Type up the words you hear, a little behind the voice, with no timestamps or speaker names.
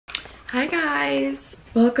Hi guys,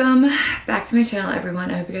 welcome back to my channel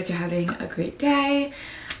everyone. I hope you guys are having a great day.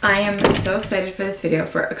 I am so excited for this video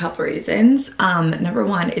for a couple reasons. Number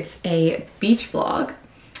one, it's a beach vlog,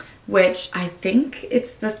 which I think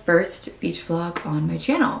it's the first beach vlog on my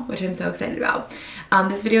channel, which I'm so excited about.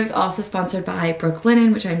 This video is also sponsored by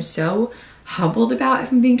Brooklinen, which I'm so humbled about,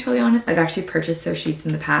 if I'm being totally honest. I've actually purchased their sheets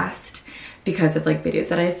in the past because of like videos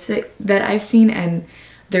that I've seen, and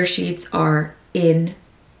their sheets are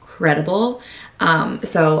incredible.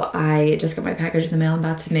 So I just got my package in the mail. I'm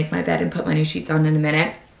about to make my bed and put my new sheets on in a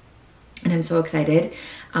minute, and I'm so excited.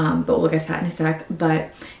 But we'll get to that in a sec.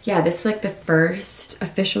 But yeah, this is like the first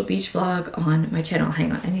official beach vlog on my channel.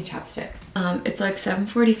 Hang on, I need chapstick. It's like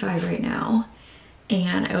 7:45 right now,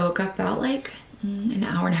 and I woke up about like an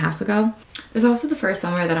hour and a half ago. This is also the first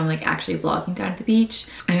summer that I'm like actually vlogging down at the beach.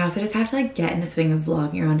 I also just have to like get in the swing of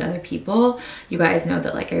vlogging around other people. You guys know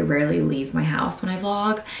that like I rarely leave my house when I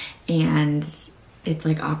vlog, and it's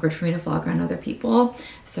like awkward for me to vlog around other people.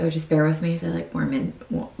 So just bear with me as I like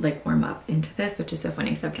warm up into this, which is so funny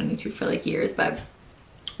because I've done YouTube for like years, but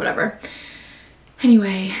whatever.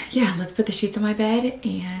 Anyway, yeah, let's put the sheets on my bed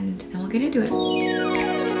and then we'll get into it.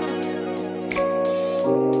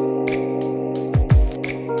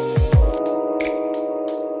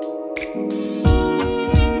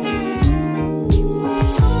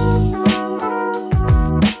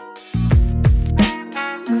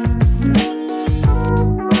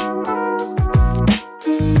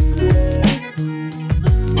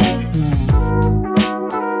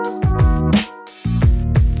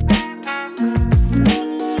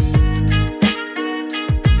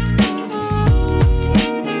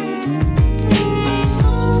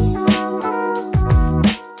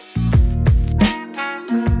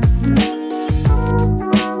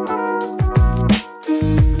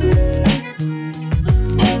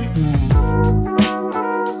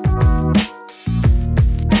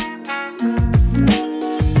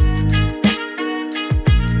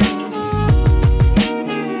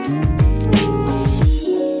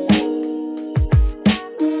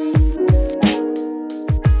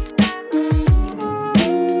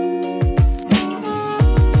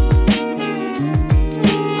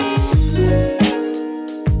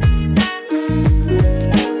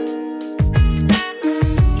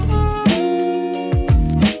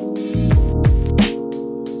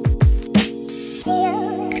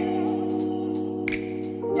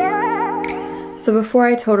 So before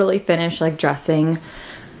I totally finish like dressing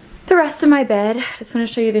the rest of my bed, I just want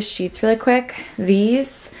to show you the sheets really quick. They're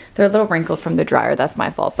a little wrinkled from the dryer. That's my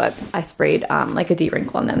fault, but I sprayed like a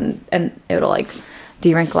de-wrinkle on them and it'll like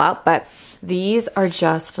de-wrinkle out. But these are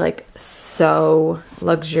just like so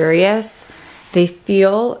luxurious. They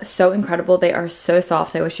feel so incredible. They are so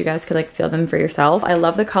soft. I wish you guys could like feel them for yourself. I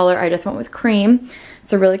love the color. I just went with cream.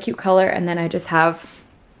 It's a really cute color. And then I just have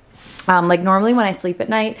like normally when I sleep at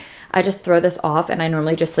night, I just throw this off and I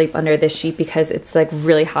normally just sleep under this sheet because it's like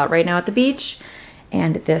really hot right now at the beach.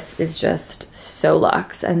 And this is just so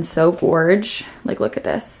luxe and so gorge. Like, look at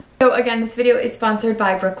this. So again, this video is sponsored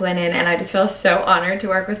by Brooklinen, and I just feel so honored to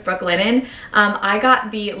work with Brooklinen. I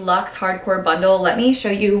got the Luxe Hardcore Bundle. Let me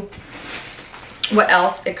show you what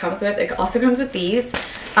else it comes with. It also comes with these.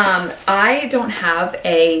 I don't have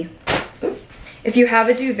a, oops. If you have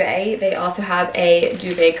a duvet, they also have a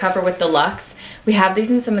duvet cover with the Luxe. We have these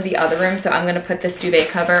in some of the other rooms, so I'm gonna put this duvet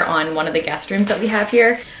cover on one of the guest rooms that we have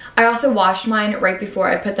here. I also washed mine right before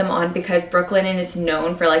I put them on because Brooklinen is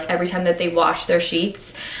known for like every time that they wash their sheets,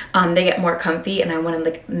 they get more comfy, and I wanted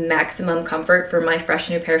like maximum comfort for my fresh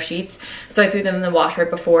new pair of sheets. So I threw them in the wash right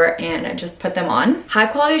before and I just put them on. High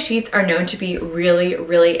quality sheets are known to be really,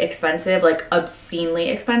 really expensive, like obscenely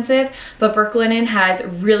expensive, but Brooklinen has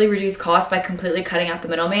really reduced costs by completely cutting out the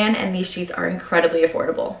middleman, and these sheets are incredibly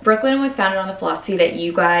affordable. Brooklinen was founded on the philosophy that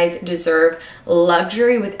you guys deserve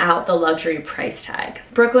luxury without the luxury price tag.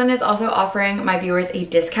 Brooklinen is also offering my viewers a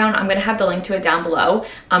discount. I'm gonna have the link to it down below.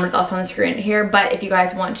 It's also on the screen here, but if you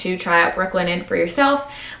guys want to try out Brooklinen for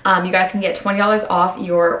yourself, you guys can get $20 off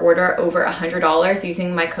your order over $100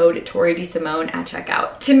 using my code Tori at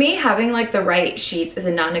checkout. To me, having like the right sheets is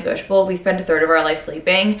a non-negotiable. We spend a third of our life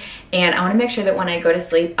sleeping, and I want to make sure that when I go to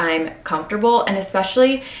sleep, I'm comfortable. And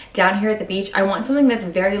especially down here at the beach, I want something that's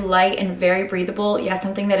very light and very breathable, yet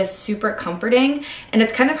something that is super comforting. And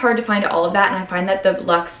it's kind of hard to find all of that, and I find that the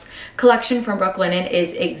Luxe Luxe collection from Brooklinen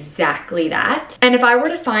is exactly that. And if I were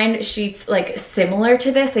to find sheets like similar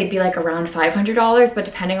to this, they'd be like around $500, but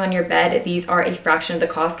depending on your bed, these are a fraction of the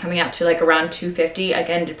cost, coming out to like around $250,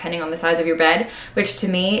 again, depending on the size of your bed, which to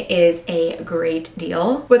me is a great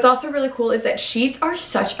deal. What's also really cool is that sheets are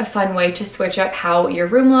such a fun way to switch up how your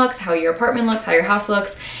room looks, how your apartment looks, how your house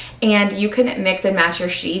looks. And you can mix and match your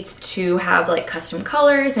sheets to have like custom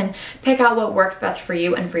colors and pick out what works best for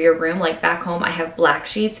you and for your room. Like back home, I have black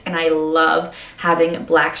sheets and I love having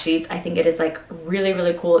black sheets. I think it is like really,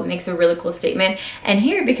 really cool. It makes a really cool statement. And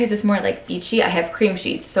here, because it's more like beachy, I have cream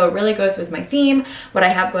sheets. So it really goes with my theme, what I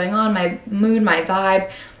have going on, my mood, my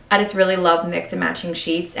vibe. I just really love mix and matching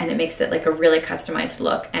sheets, and it makes it like a really customized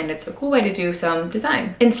look, and it's a cool way to do some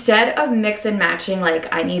design. Instead of mix and matching,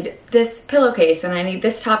 like I need this pillowcase and I need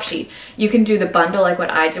this top sheet, you can do the bundle like what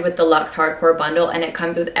I did with the Luxe Hardcore bundle, and it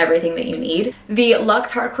comes with everything that you need. The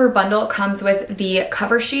Luxe Hardcore bundle comes with the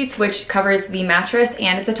cover sheets, which covers the mattress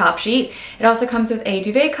and it's a top sheet. It also comes with a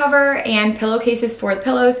duvet cover and pillowcases for the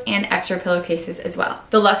pillows and extra pillowcases as well.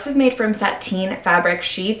 The Luxe is made from sateen fabric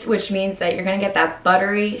sheets, which means that you're gonna get that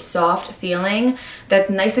buttery, soft feeling that's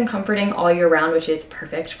nice and comforting all year round, which is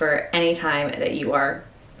perfect for any time that you are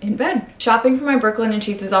in bed. Shopping for my Brooklinen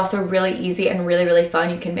sheets was also really easy and really, really fun.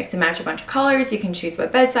 You can mix and match a bunch of colors. You can choose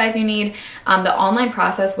what bed size you need. The online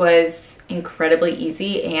process was incredibly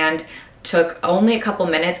easy and took only a couple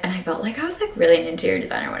minutes, and I felt like I was like really an interior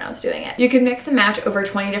designer when I was doing it. You can mix and match over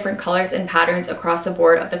 20 different colors and patterns across the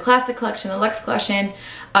board of the classic collection, the Luxe collection,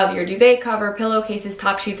 of your duvet cover, pillowcases,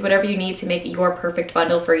 top sheets, whatever you need to make your perfect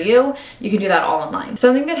bundle for you. You can do that all online.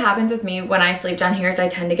 Something that happens with me when I sleep down here is I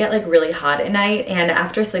tend to get like really hot at night, and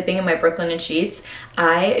after sleeping in my Brooklinen sheets,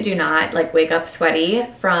 I do not like wake up sweaty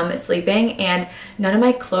from sleeping, and none of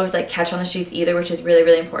my clothes like catch on the sheets either, which is really,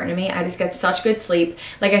 really important to me. I just get such good sleep.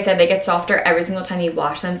 Like I said, they get softer every single time you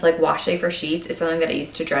wash them. So like wash day for sheets is something that I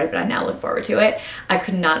used to dread, but I now look forward to it. I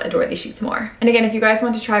could not adore these sheets more. And again, if you guys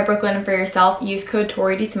want to try Brooklinen for yourself, use code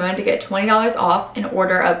Tori to get $20 off an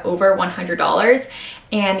order of over $100.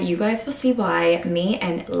 And you guys will see why me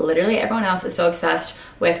and literally everyone else is so obsessed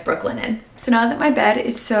with Brooklinen. So now that my bed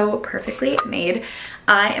is so perfectly made,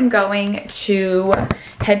 I am going to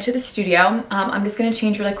head to the studio. I'm just gonna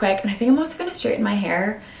change really quick, and I think I'm also gonna straighten my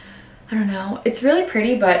hair. I don't know, it's really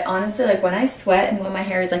pretty, but honestly, like when I sweat and when my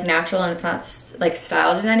hair is like natural and it's not like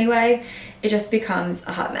styled in any way, it just becomes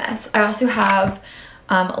a hot mess. I also have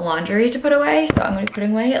laundry to put away, so I'm gonna be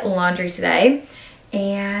putting away laundry today,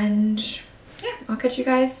 and yeah, I'll catch you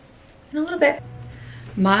guys in a little bit.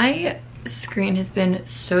 My screen has been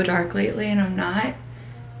so dark lately, and I'm not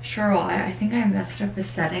sure why. I think I messed up the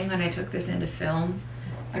setting when I took this in to film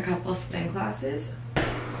a couple spin classes. But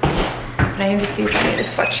I need to see if I need a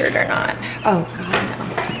sweatshirt or not. Oh God,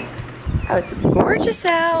 no. Oh, it's gorgeous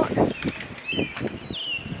out.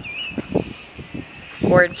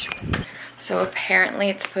 Gorge. So apparently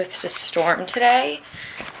it's supposed to storm today.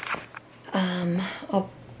 I'll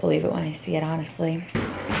believe it when I see it, honestly.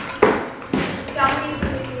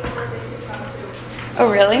 Oh,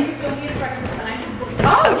 really?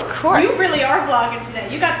 Oh, of course. You really are vlogging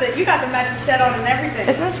today. You got the magic set on and everything.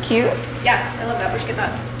 Isn't this cute? Yes, I love that. Where'd you get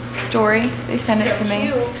that? Story. They sent it to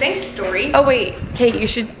me. Cute. Thanks, Story. Oh wait, Kate, you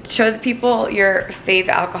should show the people your fave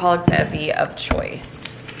alcoholic bevy of choice.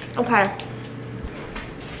 Okay.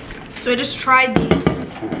 So I just tried these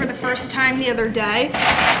for the first time the other day.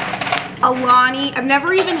 Alani. I've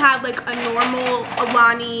never even had like a normal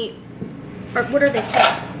Alani, or what are they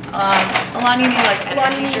called? Alani New like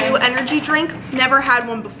energy drink. Never had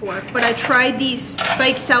one before, but I tried these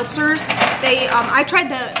spiked seltzers. They, I tried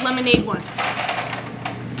the lemonade ones.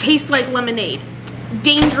 Tastes like lemonade.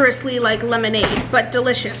 Dangerously like lemonade, but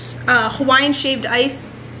delicious. Hawaiian shaved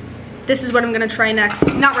ice. This is what I'm gonna try next.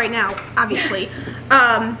 Not right now, obviously.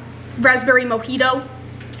 Raspberry mojito.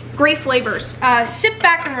 Great flavors. Sit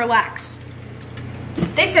back and relax.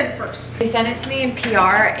 They said it first. They sent it to me in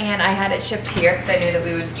PR, and I had it shipped here because I knew that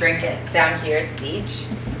we would drink it down here at the beach.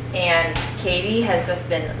 And Katie has just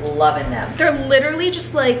been loving them. They're literally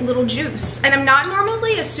just like little juice. And I'm not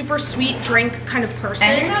normally a super sweet drink kind of person.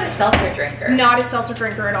 And you're not a seltzer drinker. Not a seltzer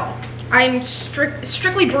drinker at all. I'm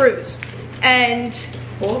strictly brews. And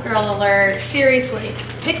cool girl alert. Seriously,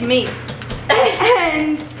 pick me.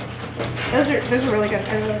 And those are really good.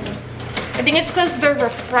 I really love them. I think it's because they're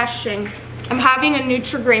refreshing. I'm having a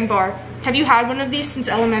Nutri-Grain bar. Have you had one of these since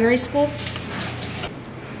elementary school?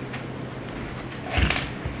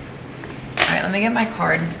 Alright, let me get my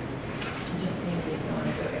card. Just in case I want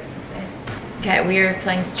to go get something. Okay, we are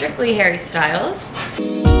playing Strictly Harry Styles.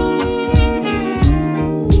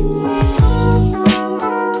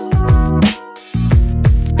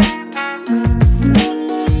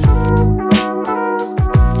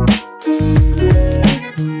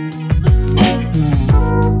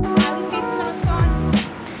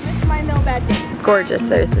 Gorgeous,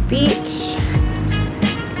 there's the beach.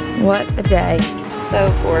 What a day.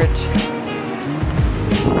 So gorgeous.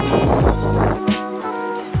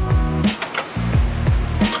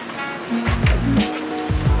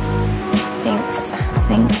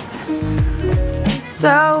 Thanks.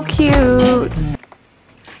 So cute.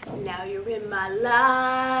 Now you're in my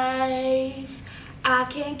life. I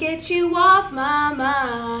can't get you off my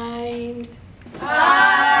mind.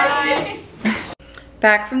 Bye.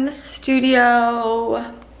 Back from the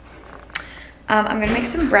studio. I'm gonna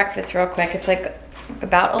make some breakfast real quick. It's like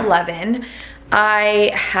about 11.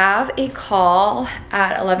 I have a call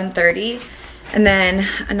at 11:30 and then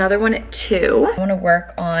another one at 2. I wanna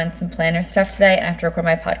work on some planner stuff today and I have to record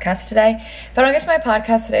my podcast today. If I don't get to my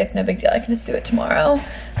podcast today, it's no big deal. I can just do it tomorrow.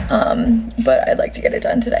 But I'd like to get it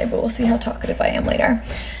done today, but we'll see how talkative I am later.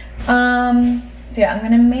 So yeah, I'm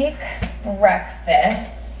gonna make breakfast.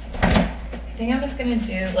 I think I'm just gonna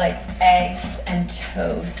do like eggs and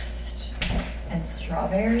toast and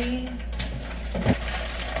strawberries.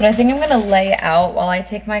 But I think I'm gonna lay out while I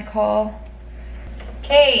take my call.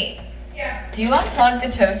 Kate. Yeah. Do you unplug the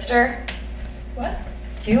toaster? What?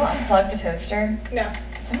 Do you unplug the toaster? No.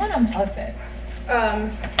 Someone unplugs it.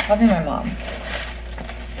 Probably my mom.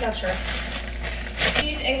 Not sure.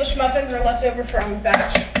 These English muffins are left over from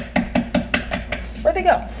batch. Where'd they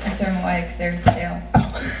go? I threw them away because they're stale.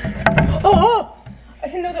 Oh! I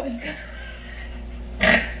didn't know that was there.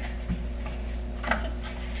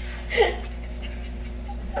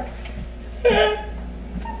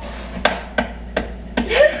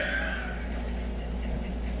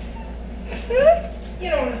 You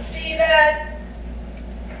don't want to see that.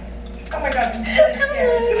 Oh my god, I'm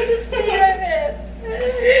really scared.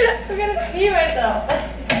 I'm gonna pee myself.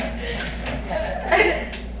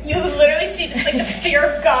 You literally see just like the fear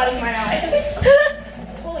of God in my eyes.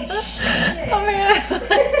 Holy shit. Oh my god.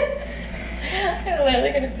 I'm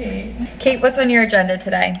literally gonna pee. Kate, what's on your agenda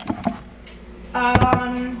today?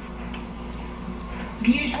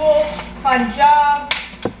 Usual, find jobs,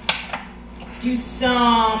 do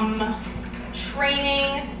some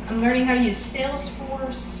training. I'm learning how to use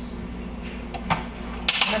Salesforce.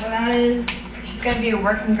 Whatever that is. She's gonna be a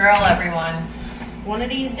working girl, everyone. One of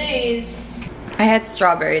these days. I had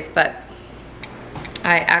strawberries, but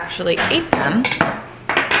I actually ate them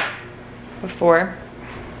before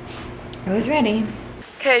I was ready.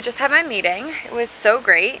 Okay, I just had my meeting. It was so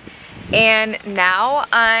great. And now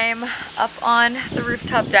I'm up on the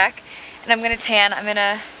rooftop deck and I'm gonna tan. I'm in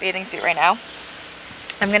a bathing suit right now.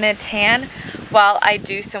 I'm gonna tan while I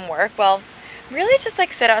do some work. Well, really just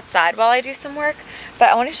like sit outside while I do some work, but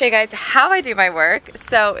I wanna show you guys how I do my work.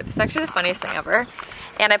 So it's actually the funniest thing ever.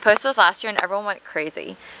 And I posted this last year and everyone went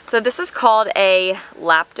crazy. So this is called a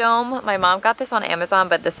lap dome. My mom got this on Amazon,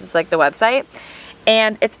 but this is like the website.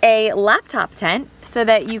 And it's a laptop tent so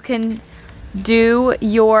that you can do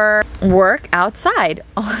your work outside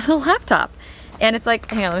on a laptop. And it's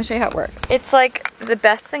like, hang on, let me show you how it works. It's like the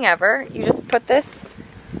best thing ever. You just put this,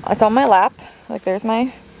 it's on my lap. Like there's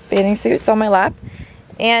my bathing suit, it's on my lap.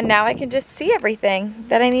 And now I can just see everything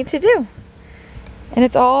that I need to do. And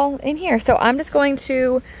it's all in here. So I'm just going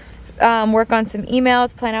to work on some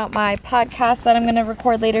emails, plan out my podcast that I'm gonna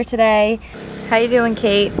record later today. How you doing,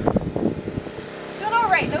 Kate? Doing all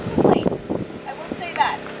right, no complaints. I will say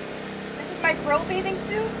that. This is my bro bathing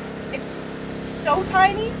suit. It's so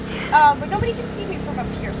tiny, but nobody can see me from up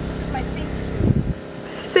here, so this is my safety suit.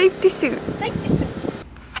 Safety suit. Safety suit.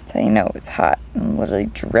 That's how you know it's hot. I'm literally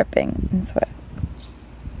dripping in sweat.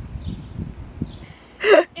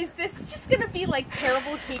 Is this just gonna be like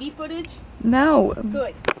terrible Katie footage? No.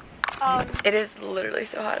 Good. It is literally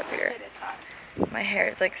so hot up here. It is hot. My hair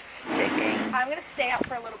is like sticking. I'm gonna stay out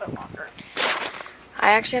for a little bit longer.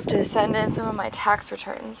 I actually have to send in some of my tax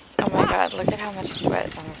returns. Oh my god, look at how much sweat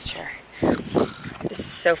is on this chair. It is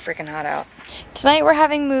so freaking hot out. Tonight we're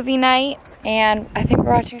having movie night, and I think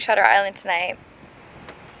we're watching Shutter Island tonight.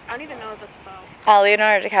 I don't even know what that's about.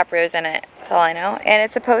 Leonardo DiCaprio's in it, that's all I know. And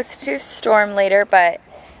it's supposed to storm later, but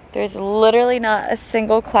there's literally not a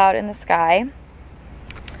single cloud in the sky.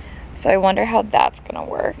 So I wonder how that's gonna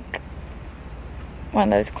work when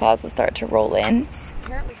those clouds will start to roll in.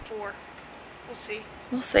 Apparently 4. We'll see.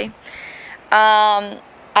 We'll see. I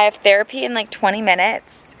have therapy in like 20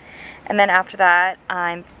 minutes. And then after that,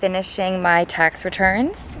 I'm finishing my tax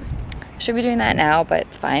returns. Should be doing that now, but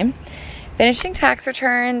it's fine. Finishing tax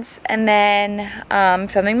returns and then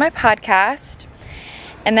filming my podcast.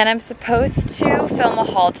 And then I'm supposed to film a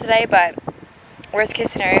haul today, but worst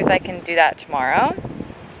case scenario is I can do that tomorrow.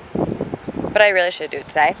 But I really should do it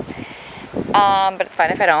today. But it's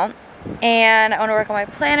fine if I don't. And I want to work on my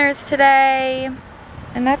planners today.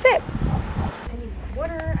 And that's it.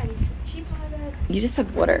 You just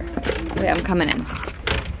said water. Wait, I'm coming in.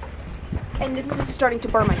 And this is starting to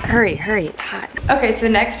burn my hand. Hurry, hurry, it's hot. Okay, so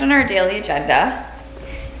next on our daily agenda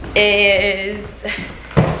is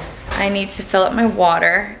I need to fill up my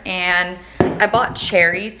water, and I bought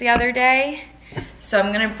cherries the other day. So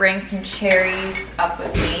I'm gonna bring some cherries up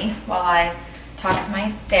with me while I talk to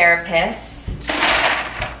my therapist.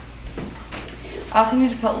 I also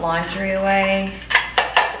need to put laundry away.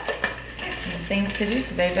 I have some things to do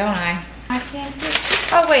today, don't I? I can't do.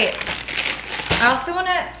 Oh wait, I also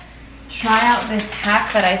wanna try out this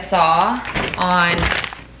hack that I saw on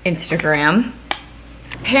Instagram.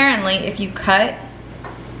 Apparently, if you cut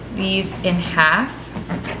these in half,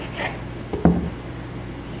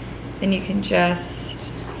 then you can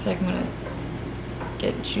just, I feel like I'm gonna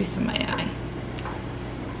get juice in my eye.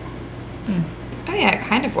 Oh yeah, it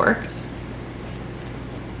kind of worked.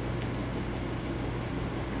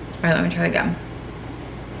 All right, let me try again.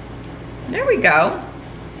 There we go.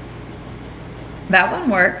 That one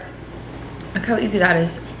worked. Look how easy that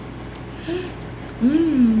is.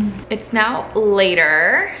 It's now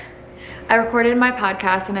later. I recorded my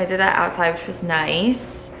podcast and I did that outside, which was nice.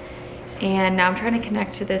 And now I'm trying to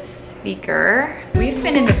connect to this speaker. We've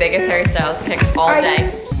been in the biggest hairstyles kick all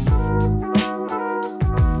day.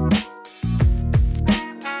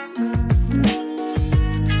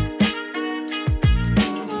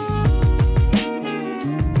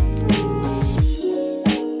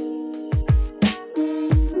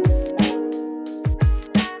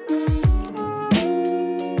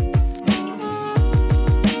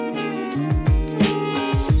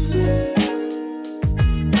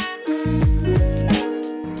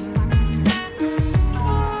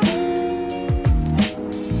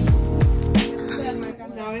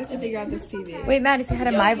 This TV. Wait, Maddie, say hi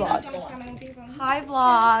to my vlog. Hi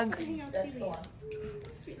vlog.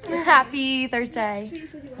 Happy Thursday.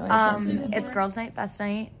 It's girls' night, best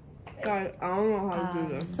night. God, I don't know how to do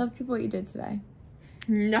this. Tell the people what you did today.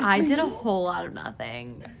 Nothing. I did a whole lot of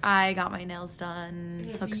nothing. I got my nails done,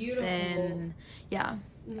 took a spin. Yeah.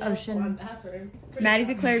 Ocean. Maddie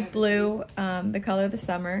declared blue the color of the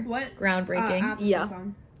summer. What? Groundbreaking. Yeah.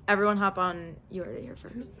 Everyone hop on. You heard it here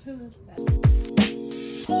first.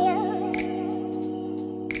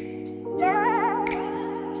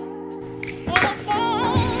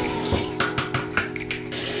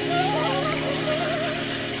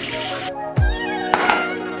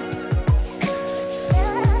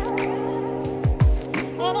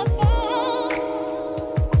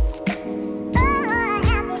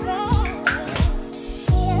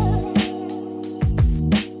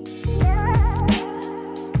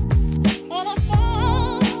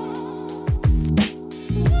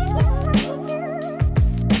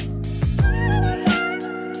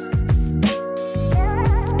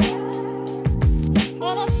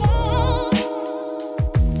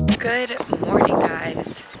 Good morning, guys.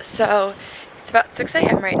 So it's about 6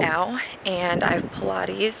 a.m. right now, and I have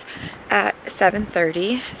Pilates at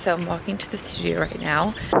 7:30. So I'm walking to the studio right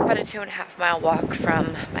now. It's about a 2.5 mile walk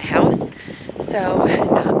from my house, so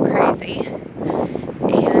not crazy. And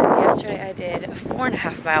yesterday I did a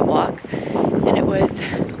 4.5 mile walk, and it was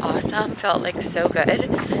awesome. Felt like so good.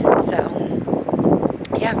 So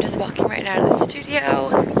yeah, I'm just walking right now to the studio.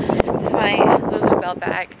 This is my Lulu Bell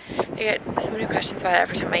bag. I get so many questions about it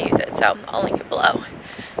every time I use it, so I'll link it below.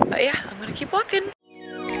 But yeah, I'm gonna keep walking.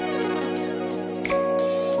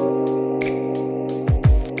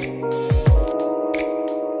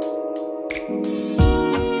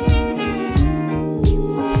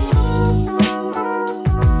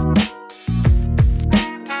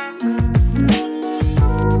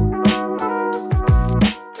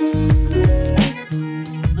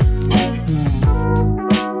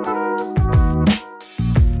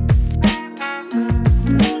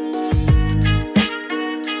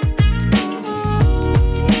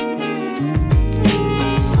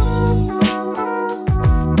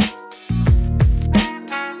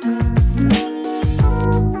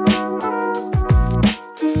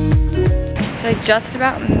 Just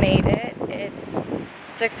about made it. It's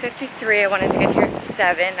 6:53. I wanted to get here at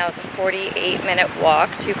 7. That was a 48-minute walk,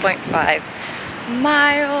 2.5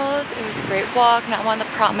 miles. It was a great walk. Now I'm on the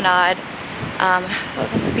promenade. So I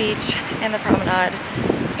was on the beach and the promenade,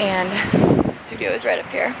 and the studio is right up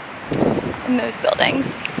here in those buildings.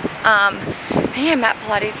 And yeah, I'm at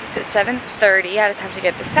Pilates. It's at 7:30. I had time to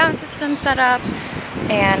get the sound system set up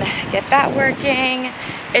and get that working.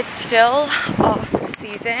 It's still off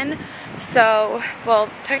season. So, well,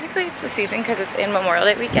 technically it's the season because it's in Memorial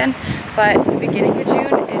Day weekend, but the beginning of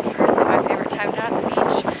June is personally my favorite time down at the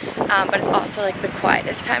beach, but it's also like the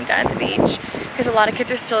quietest time down at the beach because a lot of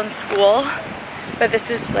kids are still in school, but this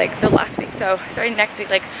is like the last week, So starting next week,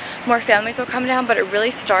 like more families will come down, but it really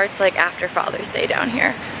starts like after Father's Day down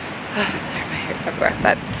here. Sorry, my hair's everywhere.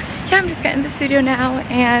 But yeah, I'm just getting to the studio now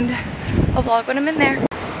and I'll vlog when I'm in there.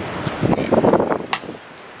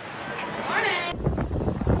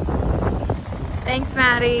 Thanks,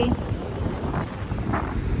 Maddie.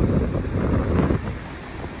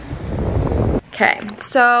 Okay,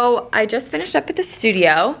 so I just finished up at the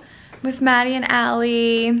studio with Maddie and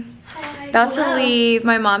Allie. Hi. About to leave.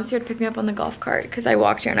 My mom's here to pick me up on the golf cart because I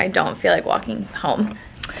walked here and I don't feel like walking home.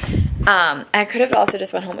 I could have also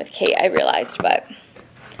just went home with Kate, I realized, but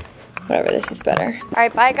whatever, this is better. All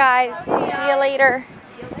right, bye guys. See you later.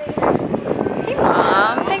 Hey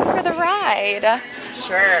Mom, thanks for the ride.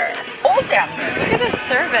 Sure. Old down here. Look at the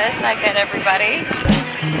service I get, everybody.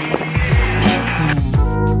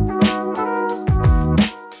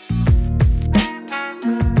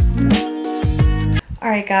 All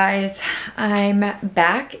right, guys, I'm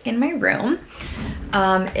back in my room.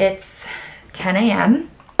 It's 10 a.m.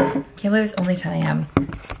 Can't believe it's only 10 a.m.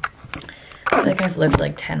 I feel like I've lived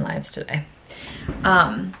like 10 lives today.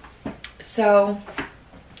 So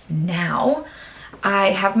now I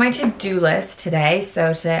have my to-do list today.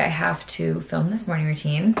 So today I have to film this morning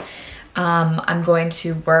routine. I'm going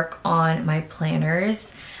to work on my planners.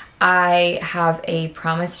 I have a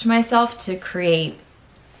promise to myself to create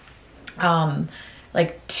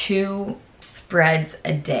like 2 spreads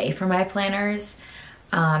a day for my planners.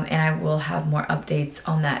 And I will have more updates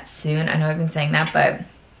on that soon. I know I've been saying that, but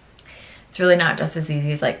it's really not just as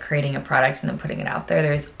easy as like creating a product and then putting it out there.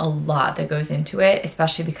 There's a lot that goes into it,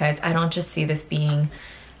 especially because I don't just see this being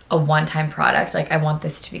a one-time product. Like I want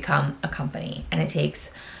this to become a company and it takes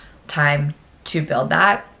time to build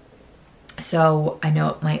that. So I know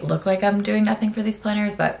it might look like I'm doing nothing for these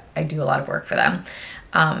planners, but I do a lot of work for them.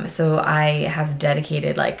 So I have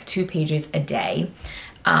dedicated like 2 pages a day.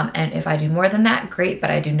 And if I do more than that, great, but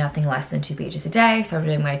I do nothing less than 2 pages a day. So I'm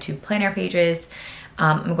doing my 2 planner pages.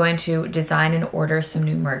 I'm going to design and order some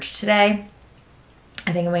new merch today.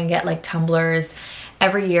 I think I'm gonna get like tumblers.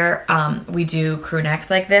 Every year we do crew necks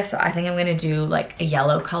like this. So I think I'm gonna do like a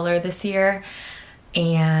yellow color this year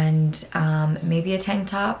and maybe a tank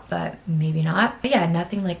top, but maybe not. But yeah,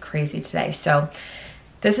 nothing like crazy today. So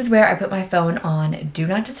this is where I put my phone on Do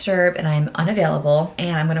Not Disturb and I'm unavailable,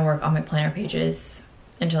 and I'm gonna work on my planner pages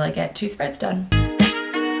until I get 2 spreads done.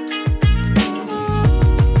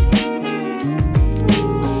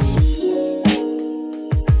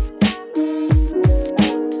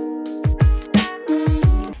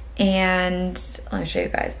 And let me show you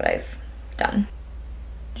guys what I've done.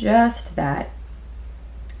 Just that.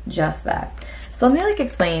 So let me like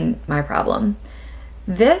explain my problem.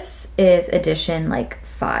 This is edition like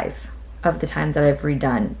 5 of the times that I've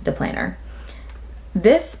redone the planner.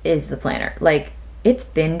 This is the planner. Like it's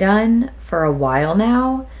been done for a while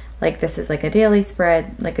now. Like this is like a daily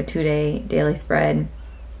spread, like a 2-day daily spread.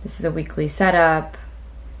 This is a weekly setup,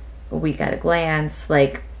 a week at a glance.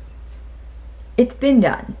 Like it's been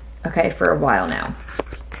done, okay, for a while now.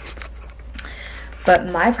 But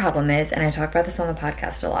my problem is, and I talk about this on the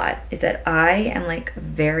podcast a lot, is that I am like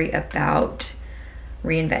very about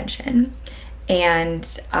reinvention. And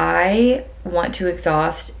I want to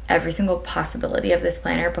exhaust every single possibility of this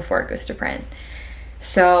planner before it goes to print.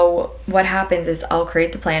 So what happens is I'll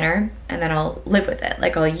create the planner and then I'll live with it.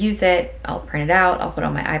 Like I'll use it, I'll print it out, I'll put it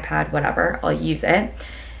on my iPad, whatever, I'll use it.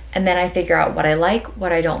 And then I figure out what I like,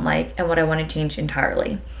 what I don't like, and what I want to change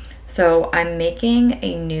entirely. So I'm making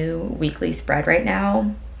a new weekly spread right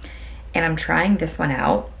now and I'm trying this one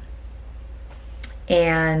out.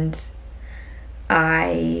 And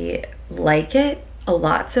I like it a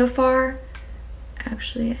lot so far.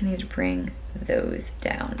 Actually, I need to bring those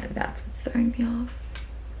down. That's what's throwing me off.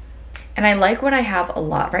 And I like what I have a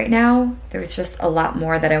lot right now. There's just a lot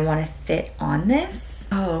more that I want to fit on this.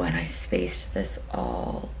 Oh, and I spaced this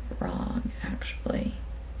all wrong, actually.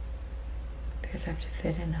 Because I have to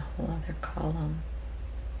fit in a whole other column.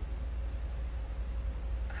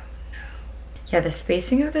 Oh no. Yeah, the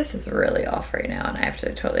spacing of this is really off right now and I have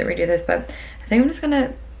to totally redo this, but I think I'm just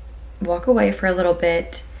gonna walk away for a little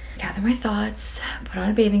bit, gather my thoughts, put on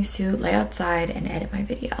a bathing suit, lay outside, and edit my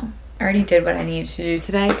video. I already did what I needed to do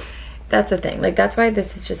today. That's the thing, like that's why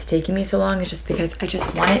this is just taking me so long, is just because I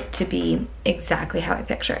just want it to be exactly how I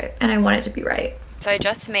picture it and I want it to be right. So I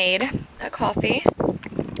just made a coffee.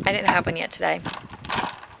 I didn't have one yet today.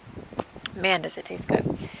 Man, does it taste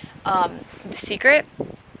good. The secret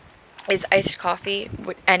is iced coffee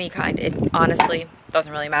with any kind. It honestly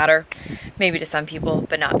doesn't really matter. Maybe to some people,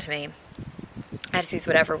 but not to me. I just use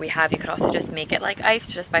whatever we have. You could also just make it like iced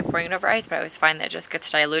just by pouring it over ice, but I always find that it just gets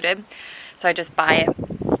diluted. So I just buy it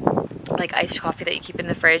like iced coffee that you keep in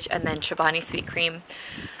the fridge, and then Chobani sweet creamer,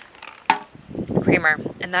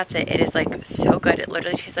 and that's it. It is like so good. It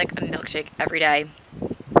literally tastes like a milkshake every day.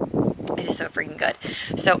 It is so freaking good.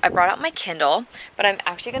 So I brought out my Kindle, but I'm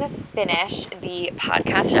actually gonna finish the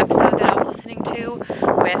podcast episode that I was listening to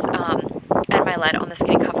with Ed Milet on the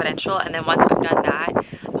Skinny Confidential, and then once I'm done that,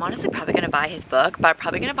 I'm honestly probably gonna buy his book, but I'm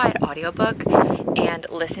probably gonna buy an audiobook and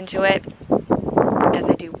listen to it as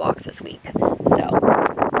I do walks this week. So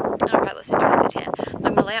I'll probably listen to it as I can.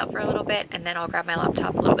 I'm gonna lay out for a little bit, and then I'll grab my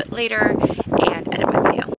laptop a little bit later and edit my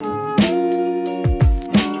video.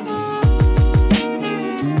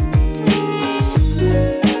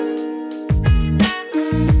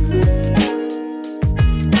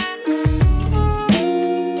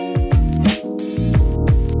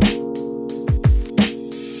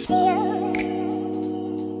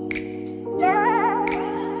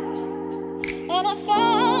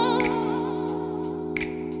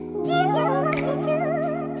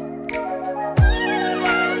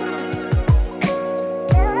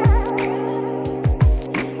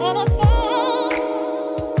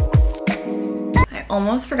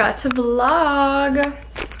 Almost forgot to vlog.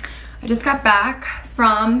 I just got back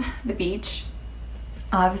from the beach.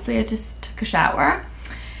 Obviously I just took a shower,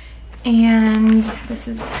 and this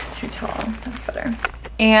is too tall, that's better.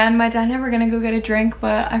 And my dad and I were gonna go get a drink,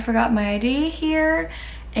 but I forgot my ID here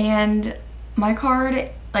and my card,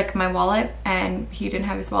 like my wallet, and he didn't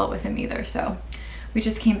have his wallet with him either. So we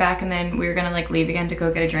just came back, and then we were gonna like leave again to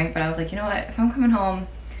go get a drink, but I was like, you know what, if I'm coming home,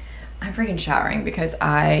 I'm freaking showering, because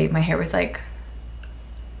my hair was like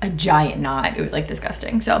a giant knot. It was like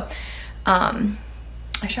disgusting. So I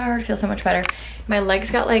showered, feel so much better. My legs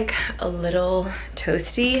got like a little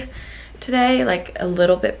toasty today, like a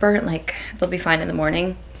little bit burnt. Like they'll be fine in the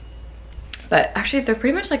morning, but actually they're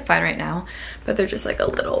pretty much like fine right now, but they're just like a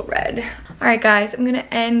little red. All right guys, I'm gonna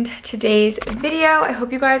end today's video. I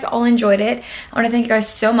hope you guys all enjoyed it. I want to thank you guys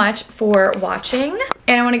so much for watching,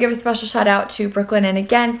 and I want to give a special shout out to Brooklyn. And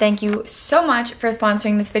again, thank you so much for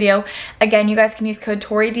sponsoring this video. Again, you guys can use code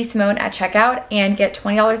ToriDSimone at checkout and get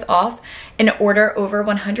 $20 off an order over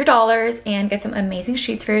 $100 and get some amazing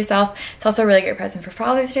sheets for yourself. It's also a really great present for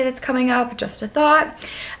Father's Day that's coming up, just a thought.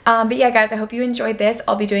 But yeah guys, I hope you enjoyed this.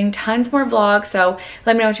 I'll be doing tons more vlogs, so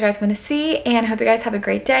let me know what you guys want to see, and I hope you guys have a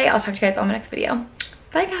great day. I'll talk to you guys on my next video.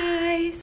 Bye guys.